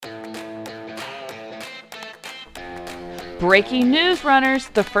Breaking news, runners!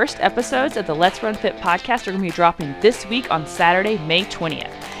 The first episodes of the Let's Run Fit podcast are going to be dropping this week on Saturday, May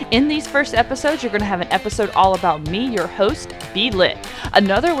 20th. In these first episodes, you're going to have an episode all about me, your host, Be Lit.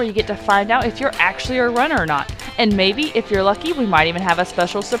 Another where you get to find out if you're actually a runner or not. And maybe, if you're lucky, we might even have a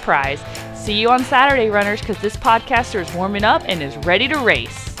special surprise. See you on Saturday, runners, because this podcaster is warming up and is ready to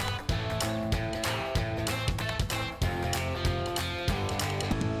race.